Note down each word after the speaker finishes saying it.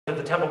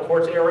the temple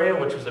courts area,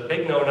 which was a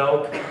big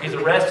no-no. He's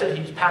arrested.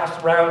 He's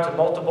passed around to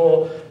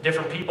multiple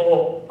different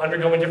people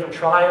undergoing different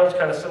trials,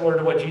 kind of similar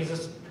to what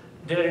Jesus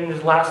did in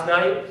his last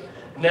night.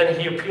 And then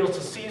he appeals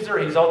to Caesar.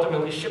 He's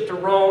ultimately shipped to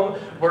Rome,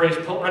 where he's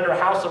put under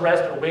house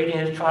arrest awaiting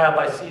his trial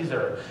by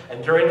Caesar.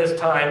 And during this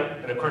time,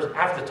 and of course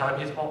after the time,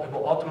 he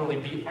will ultimately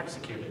be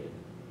executed.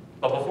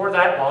 But before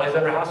that, while he's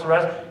under house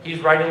arrest, he's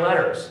writing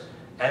letters.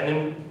 And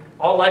in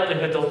all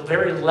likelihood, the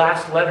very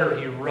last letter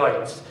he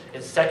writes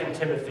is 2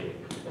 Timothy.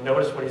 And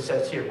notice what he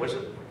says here, which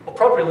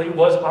appropriately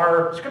was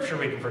our scripture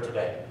reading for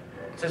today.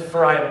 It says,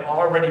 "For I am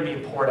already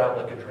being poured out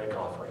like a drink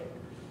offering,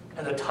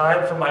 and the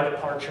time for my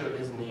departure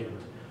is near.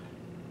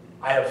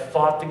 I have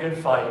fought the good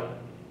fight.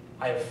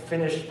 I have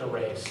finished the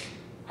race.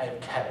 I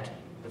have kept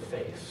the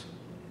faith.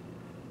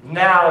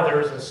 Now there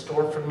is in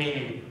store for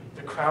me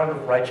the crown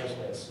of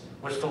righteousness,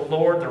 which the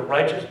Lord, the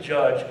righteous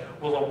judge,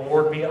 will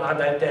award me on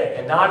that day.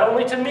 And not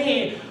only to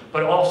me,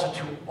 but also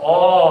to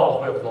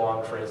all who have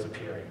longed for his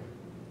appearing."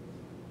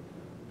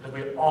 Because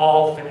we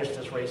all finished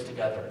this race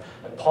together.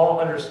 And Paul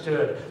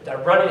understood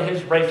that running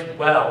his race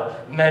well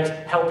meant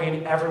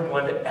helping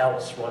everyone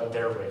else run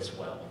their race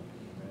well.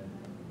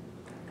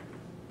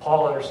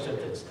 Paul understood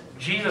this.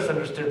 Jesus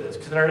understood this.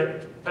 Because in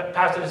our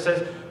passage it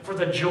says, "For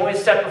the joy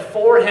set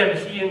before him,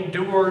 he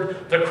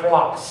endured the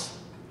cross."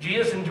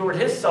 Jesus endured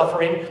his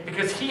suffering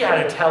because he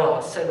had a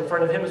telos set in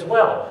front of him as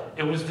well.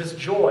 It was this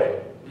joy.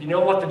 You know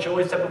what the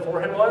joy set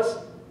before him was?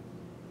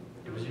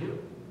 It was you.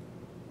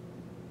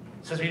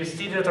 It says he was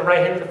seated at the right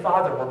hand of the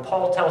Father, where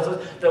Paul tells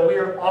us that we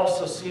are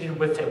also seated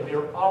with him. We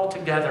are all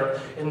together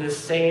in this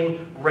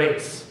same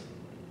race.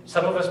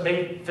 Some of us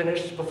may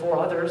finish before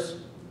others,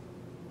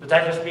 but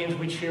that just means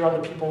we cheer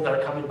on the people that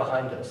are coming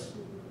behind us.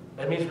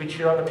 That means we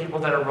cheer on the people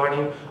that are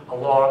running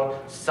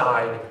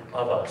alongside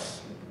of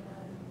us.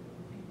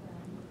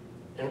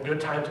 In good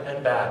times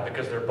and bad,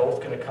 because they're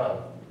both going to come.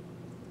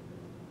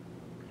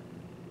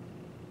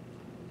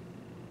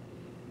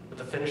 But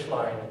the finish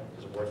line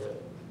is worth it.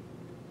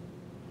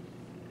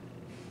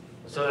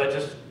 So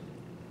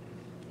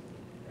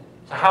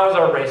how is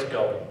our race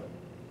going?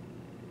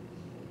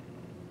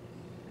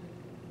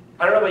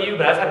 I don't know about you,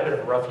 but I've had a bit of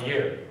a rough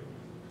year.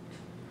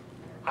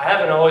 I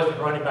haven't always been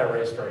running my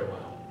race very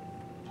well.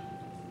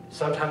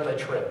 Sometimes I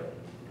trip.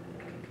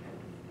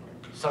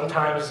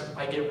 Sometimes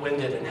I get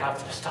winded and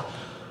have to stop.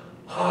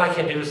 Oh, I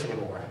can't do this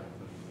anymore.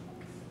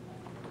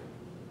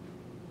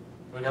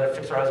 We've got to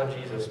fix our eyes on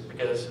Jesus,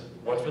 because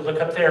once we look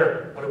up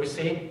there, what do we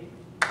see?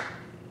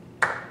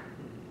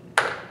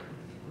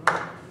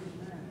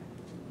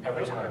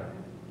 Every time.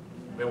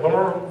 I mean, when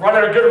we're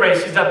running a good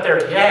race, he's up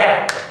there.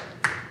 Yeah!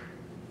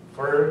 If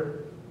we're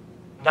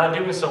not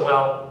doing so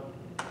well,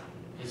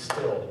 he's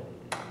still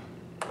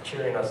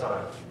cheering us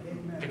on.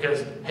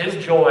 Because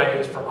his joy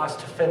is for us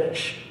to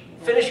finish.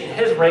 Finishing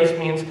his race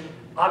means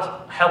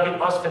helping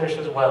us finish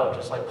as well,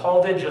 just like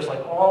Paul did, just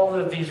like all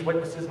of these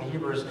witnesses in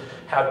Hebrews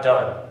have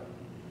done.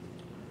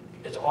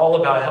 It's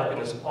all about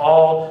helping us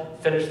all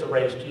finish the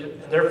race.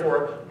 And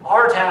therefore,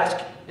 our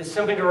task is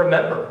simply to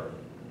remember.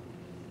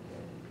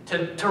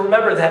 To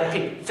remember that,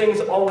 hey,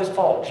 things always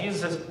fall.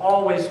 Jesus is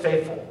always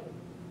faithful.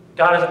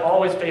 God is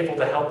always faithful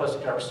to help us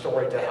in our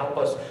story, to help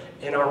us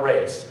in our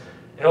race.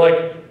 You know,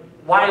 like,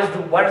 why does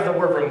the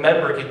word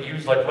remember get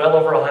used like well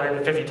over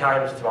 150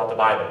 times throughout the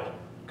Bible?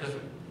 Because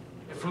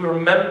if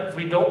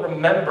we don't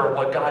remember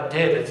what God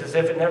did, it's as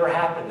if it never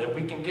happened. That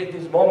we can get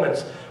these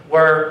moments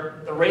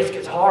where the race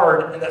gets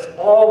hard and that's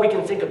all we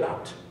can think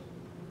about.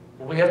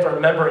 But we have to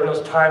remember in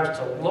those times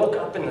to look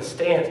up in the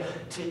stands,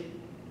 to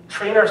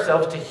train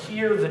ourselves to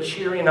hear the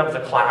cheering of the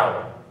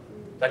cloud.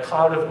 That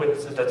cloud of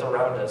witnesses that's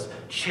around us,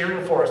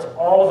 cheering for us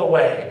all the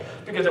way.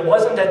 Because it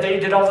wasn't that they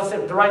did all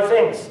the right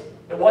things.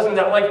 It wasn't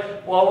that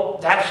like, well,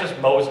 that's just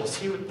Moses.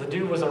 The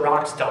dude was a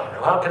rock star.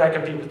 How can I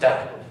compete with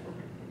that?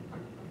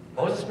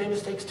 Moses made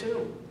mistakes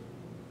too.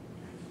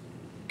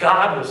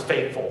 God was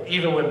faithful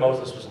even when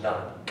Moses was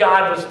not.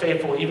 God was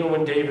faithful even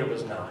when David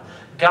was not.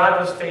 God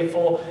was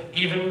faithful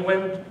even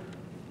when,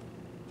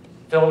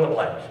 fill in the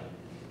blank.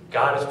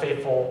 God is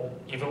faithful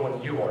even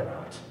when you are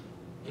not.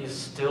 He's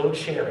still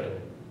cheering.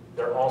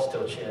 They're all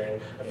still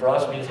cheering. And for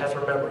us, we just have to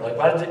remember, like,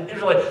 why did the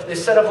Israelites, they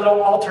set up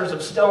little altars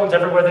of stones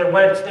everywhere they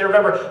went. So they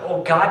remember,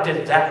 oh, God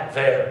did that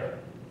there.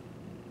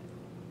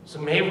 So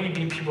may we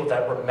be people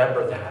that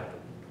remember that.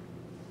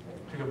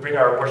 We can bring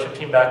our worship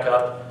team back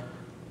up.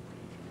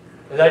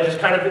 And I just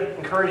kind of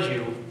encourage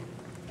you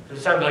to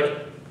sound like,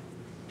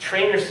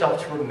 train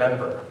yourself to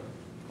remember.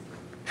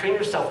 Train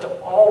yourself to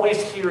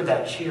always hear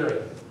that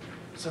cheering.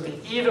 So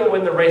that even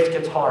when the race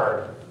gets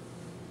hard,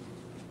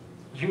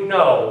 you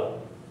know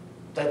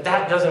that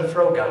doesn't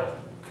throw God.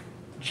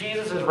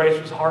 Jesus'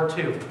 race was hard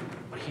too,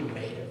 but he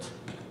made it.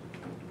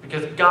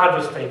 Because God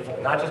was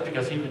faithful, not just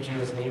because he was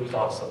Jesus and he was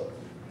awesome.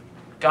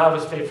 God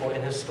was faithful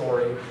in his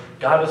story.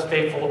 God was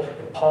faithful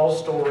in Paul's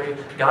story.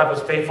 God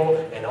was faithful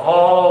in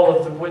all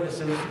of the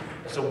witnesses.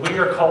 And so we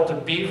are called to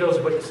be those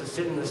witnesses,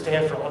 sit in the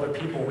stand for other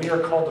people. We are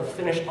called to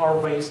finish our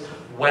race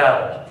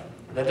well.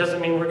 That doesn't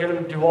mean we're going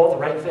to do all the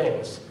right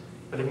things,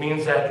 but it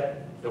means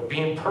that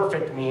being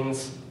perfect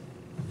means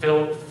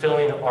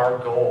fulfilling our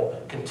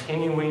goal,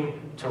 continuing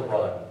to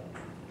run.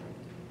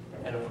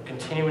 And if we're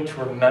continuing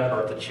to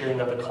remember the cheering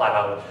of the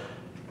cloud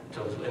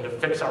and to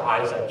fix our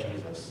eyes on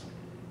Jesus.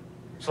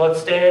 So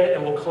let's stand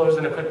and we'll close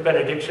in a quick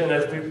benediction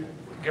as we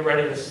get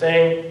ready to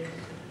sing.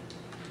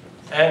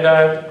 And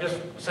just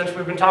since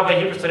we've been talking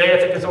about Hebrews today, I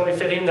think it's only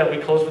fitting that we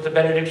close with a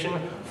benediction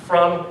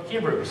from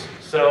Hebrews.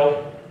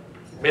 So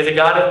may the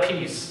God of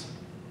peace,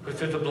 who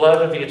through the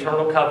blood of the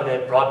eternal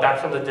covenant brought back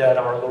from the dead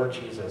our Lord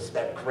Jesus,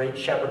 that great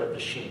shepherd of the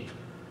sheep,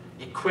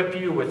 equip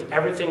you with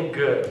everything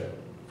good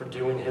for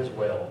doing his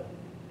will.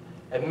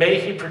 And may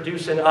he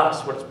produce in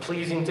us what's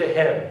pleasing to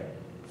him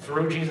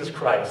through Jesus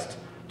Christ,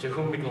 to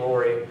whom be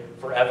glory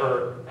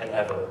forever and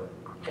ever.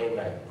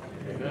 Amen.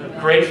 Amen.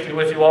 Grace be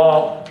with you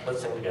all.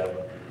 Let's sing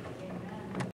together.